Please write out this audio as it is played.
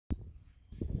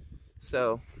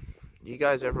So, do you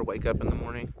guys ever wake up in the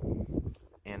morning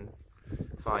and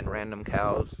find random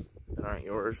cows that aren't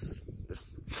yours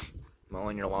just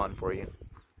mowing your lawn for you?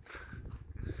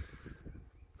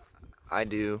 I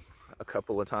do a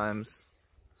couple of times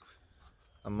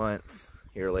a month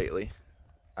here lately.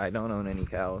 I don't own any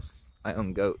cows. I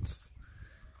own goats.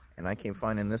 And I keep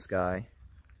finding this guy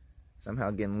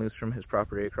somehow getting loose from his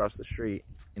property across the street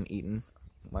and eating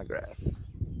my grass.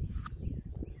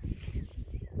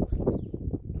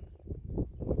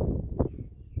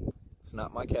 It's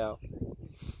not my cow.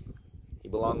 He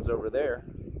belongs over there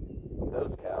with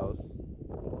those cows.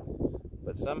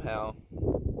 But somehow,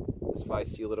 this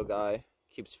feisty little guy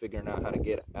keeps figuring out how to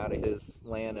get out of his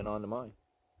land and onto mine.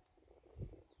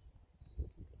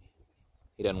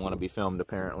 He doesn't want to be filmed,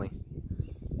 apparently.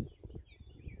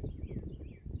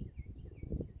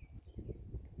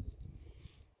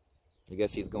 I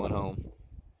guess he's going home.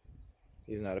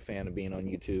 He's not a fan of being on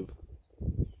YouTube.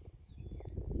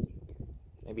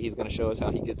 Maybe he's going to show us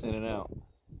how he gets in and out.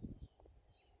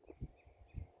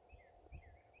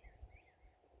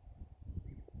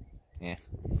 Yeah.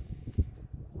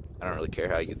 I don't really care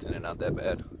how he gets in and out that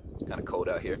bad. It's kind of cold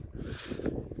out here.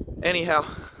 Anyhow,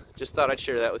 just thought I'd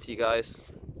share that with you guys.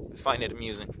 I find it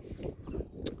amusing.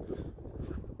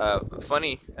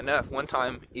 Funny enough, one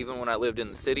time, even when I lived in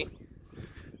the city,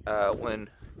 when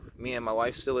me and my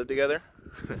wife still lived together,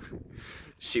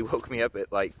 she woke me up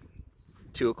at like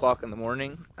 2 o'clock in the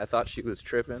morning. I thought she was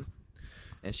tripping,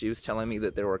 and she was telling me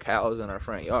that there were cows in our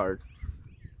front yard.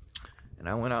 And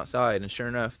I went outside, and sure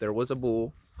enough, there was a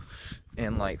bull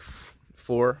and like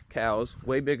 4 cows,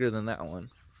 way bigger than that one,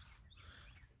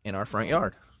 in our front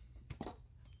yard.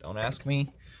 Don't ask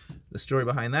me the story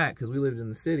behind that, because we lived in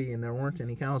the city and there weren't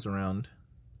any cows around.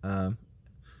 But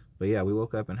yeah, we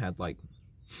woke up and had like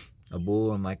a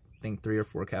bull and like I think 3 or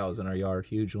 4 cows in our yard,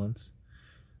 huge ones.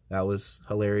 That was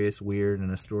hilarious, weird,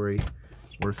 and a story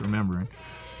worth remembering.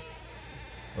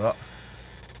 Well,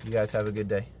 you guys have a good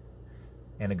day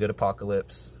and a good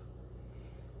apocalypse.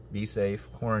 Be safe,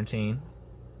 quarantine.